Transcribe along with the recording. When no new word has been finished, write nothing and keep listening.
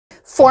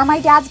For my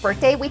dad's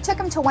birthday, we took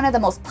him to one of the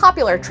most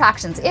popular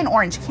attractions in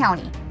Orange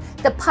County,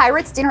 the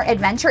Pirates Dinner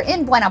Adventure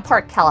in Buena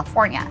Park,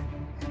 California.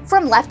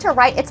 From left to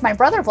right, it's my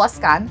brother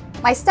Voskan,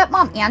 my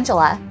stepmom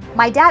Angela,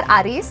 my dad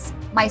Aris,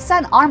 my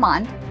son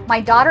Armand,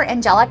 my daughter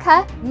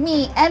Angelica,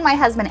 me, and my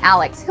husband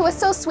Alex, who was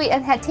so sweet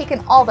and had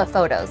taken all the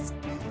photos.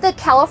 The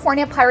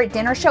California Pirate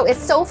Dinner Show is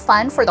so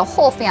fun for the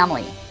whole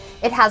family.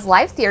 It has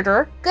live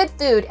theater, good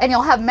food, and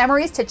you'll have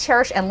memories to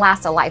cherish and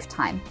last a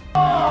lifetime.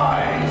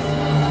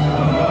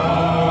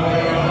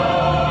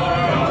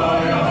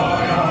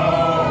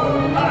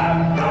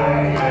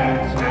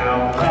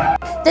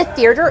 The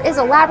theater is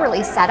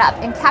elaborately set up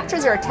and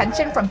captures your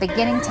attention from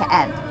beginning to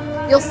end.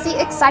 You'll see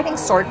exciting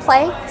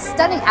swordplay,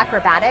 stunning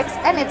acrobatics,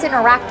 and it's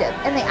interactive,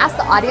 and they ask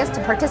the audience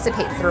to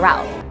participate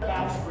throughout.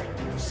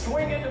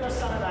 Swing into the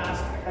Son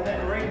Armand and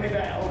then ring the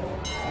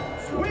bell.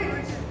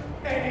 Sweet!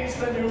 And he's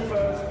the new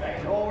first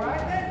mate. All right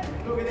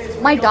then? Look at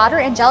this. My daughter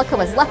Angelica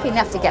was lucky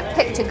enough to get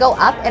picked to go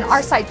up, and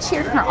our side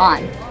cheered her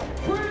on.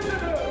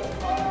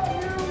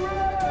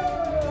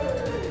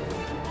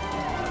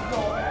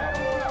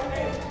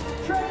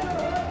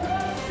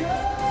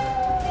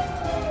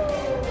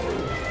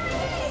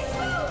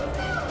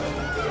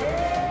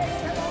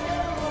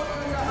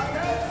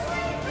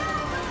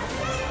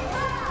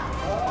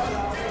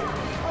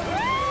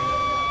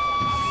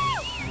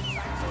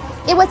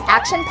 It was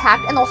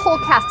action-packed and the whole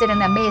cast did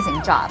an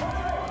amazing job.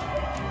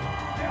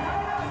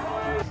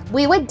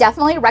 We would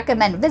definitely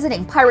recommend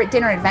visiting Pirate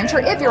Dinner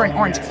Adventure if you're in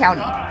Orange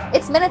County.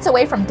 It's minutes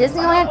away from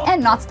Disneyland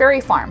and Knott's Berry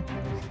Farm.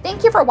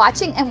 Thank you for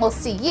watching, and we'll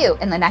see you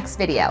in the next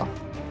video.